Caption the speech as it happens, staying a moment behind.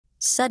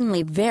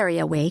Suddenly very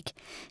awake,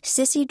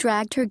 Sissy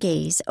dragged her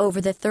gaze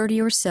over the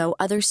 30 or so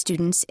other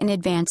students in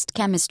advanced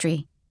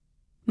chemistry.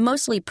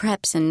 Mostly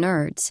preps and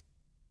nerds.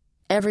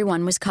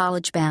 Everyone was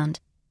college-bound.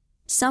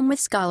 Some with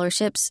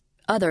scholarships,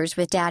 others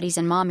with daddy's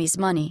and mommy's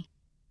money.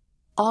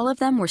 All of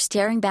them were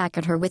staring back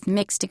at her with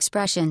mixed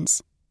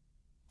expressions.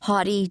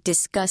 Haughty,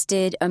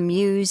 disgusted,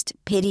 amused,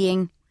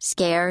 pitying,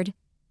 scared.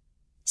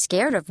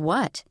 Scared of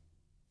what?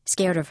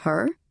 Scared of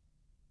her?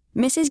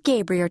 Mrs.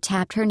 Gabriel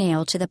tapped her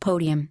nail to the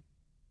podium.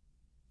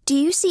 "Do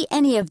you see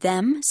any of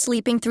them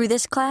sleeping through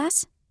this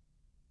class?"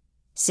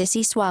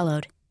 Sissy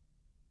swallowed.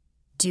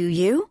 "Do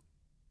you?"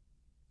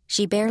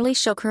 She barely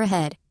shook her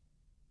head.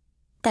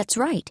 "That's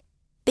right,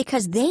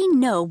 because they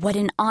know what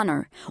an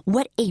honor,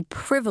 what a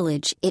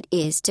privilege it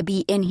is to be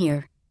in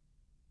here."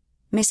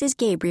 Mrs.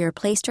 Gabriel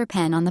placed her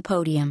pen on the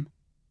podium.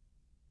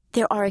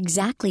 "There are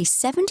exactly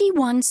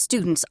 71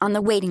 students on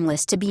the waiting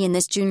list to be in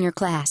this junior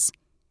class.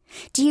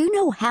 Do you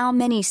know how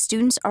many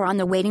students are on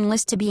the waiting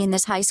list to be in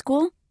this high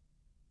school?"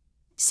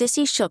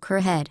 Sissy shook her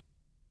head.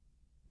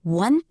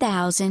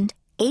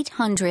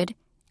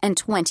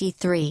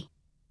 1,823.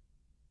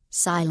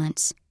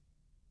 Silence.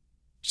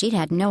 She'd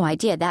had no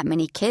idea that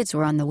many kids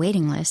were on the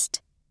waiting list.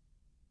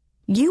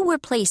 "You were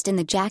placed in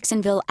the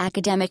Jacksonville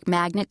Academic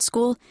Magnet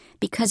School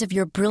because of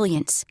your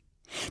brilliance.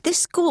 This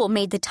school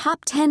made the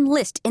top 10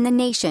 list in the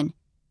nation.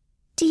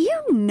 Do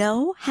you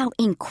know how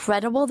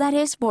incredible that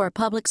is for a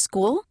public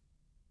school?"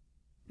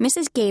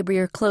 Mrs.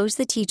 Gabriel closed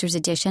the teacher's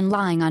edition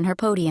lying on her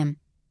podium.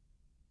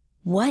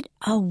 "What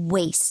a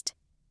waste.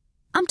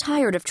 I'm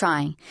tired of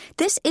trying.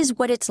 This is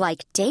what it's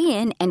like day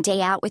in and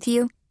day out with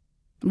you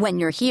when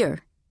you're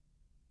here."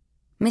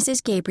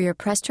 Mrs. Gabriel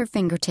pressed her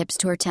fingertips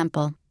to her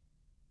temple.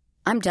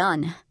 "I'm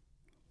done.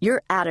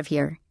 You're out of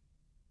here."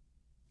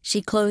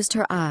 She closed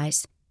her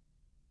eyes.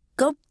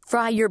 "Go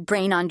fry your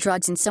brain on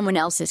drugs in someone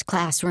else's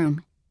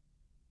classroom."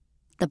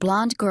 The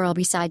blonde girl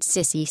beside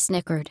Sissy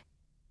snickered.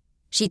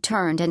 She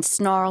turned and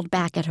snarled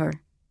back at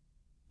her.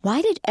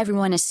 Why did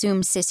everyone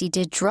assume Sissy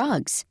did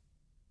drugs?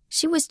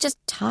 She was just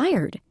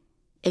tired,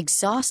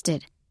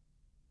 exhausted,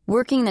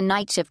 working the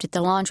night shift at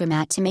the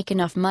laundromat to make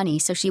enough money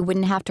so she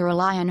wouldn't have to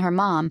rely on her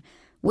mom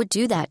would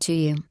do that to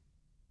you.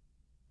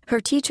 Her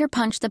teacher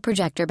punched the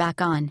projector back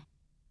on.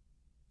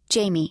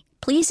 "Jamie,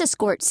 please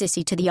escort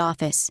Sissy to the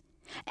office.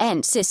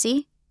 And,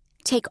 Sissy,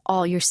 take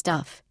all your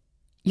stuff.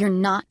 You're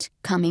not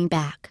coming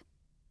back."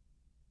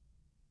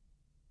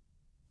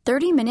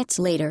 30 minutes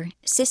later,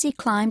 Sissy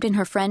climbed in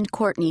her friend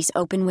Courtney's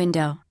open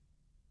window.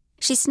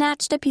 She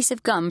snatched a piece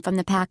of gum from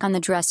the pack on the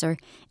dresser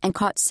and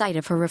caught sight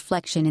of her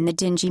reflection in the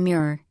dingy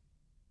mirror.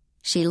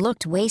 She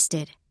looked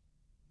wasted.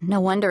 No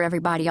wonder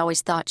everybody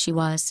always thought she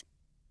was.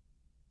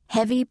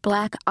 Heavy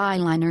black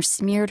eyeliner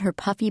smeared her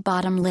puffy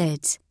bottom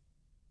lids.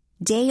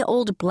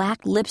 Day-old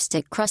black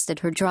lipstick crusted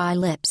her dry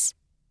lips.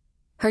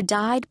 Her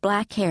dyed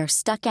black hair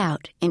stuck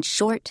out in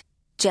short,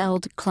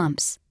 gelled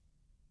clumps.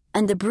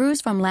 And the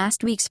bruise from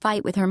last week's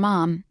fight with her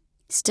mom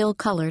still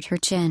colored her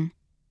chin.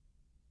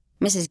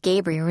 Mrs.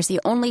 Gabriel was the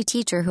only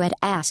teacher who had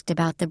asked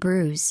about the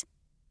bruise.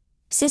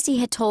 Sissy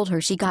had told her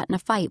she got in a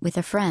fight with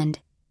a friend.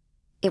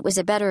 It was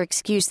a better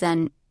excuse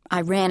than,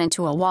 "I ran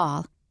into a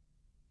wall."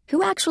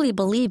 Who actually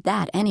believed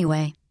that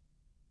anyway?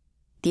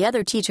 The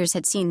other teachers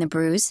had seen the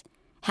bruise.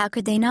 How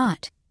could they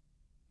not?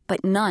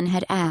 But none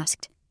had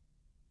asked.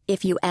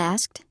 If you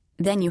asked,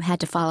 then you had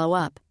to follow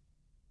up.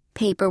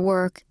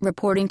 Paperwork,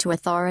 reporting to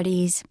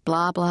authorities,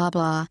 blah, blah,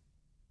 blah.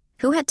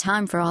 Who had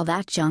time for all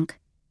that junk?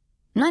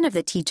 None of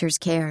the teachers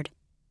cared.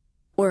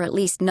 Or at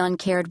least none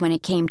cared when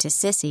it came to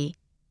Sissy.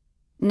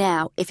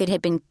 Now, if it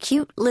had been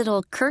cute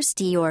little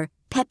Kirsty or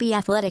peppy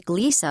athletic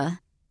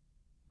Lisa,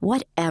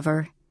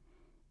 whatever.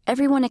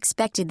 Everyone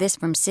expected this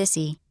from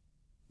Sissy.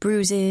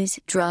 Bruises,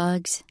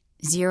 drugs,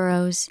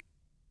 zeros.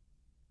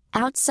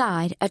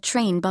 Outside, a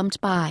train bumped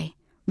by,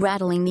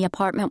 rattling the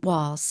apartment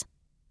walls.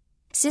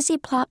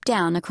 Sissy plopped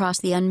down across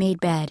the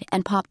unmade bed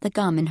and popped the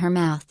gum in her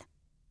mouth.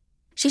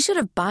 She should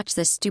have botched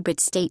the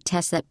stupid state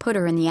test that put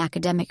her in the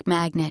academic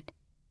magnet.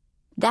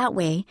 That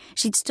way,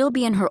 she'd still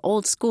be in her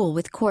old school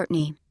with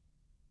Courtney.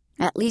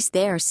 At least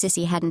there,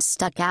 Sissy hadn't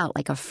stuck out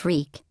like a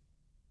freak.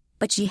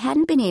 But she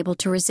hadn't been able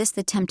to resist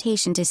the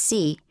temptation to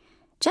see,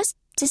 just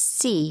to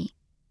see,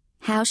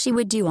 how she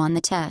would do on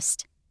the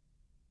test.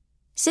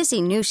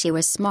 Sissy knew she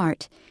was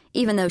smart,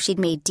 even though she'd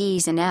made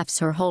D's and F's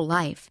her whole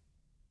life.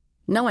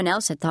 No one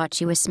else had thought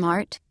she was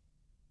smart.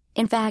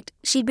 In fact,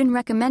 she'd been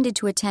recommended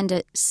to attend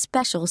a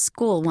special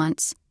school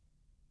once.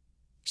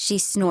 She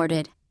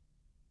snorted.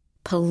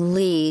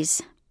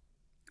 Please.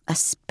 A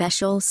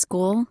special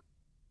school?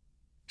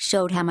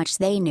 Showed how much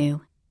they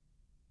knew.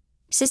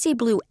 Sissy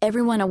blew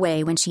everyone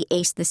away when she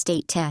aced the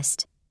state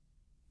test.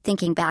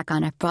 Thinking back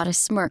on it brought a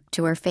smirk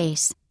to her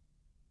face.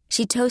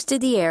 She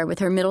toasted the air with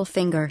her middle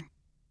finger.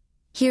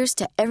 Here's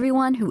to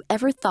everyone who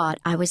ever thought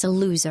I was a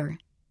loser.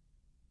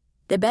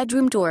 The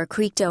bedroom door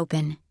creaked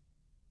open.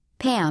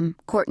 Pam,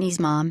 Courtney's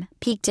mom,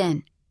 peeked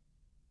in.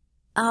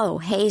 "Oh,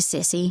 hey,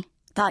 Sissy.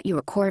 Thought you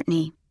were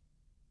Courtney."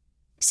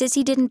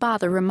 Sissy didn't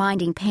bother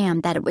reminding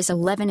Pam that it was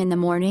 11 in the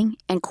morning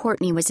and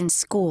Courtney was in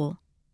school.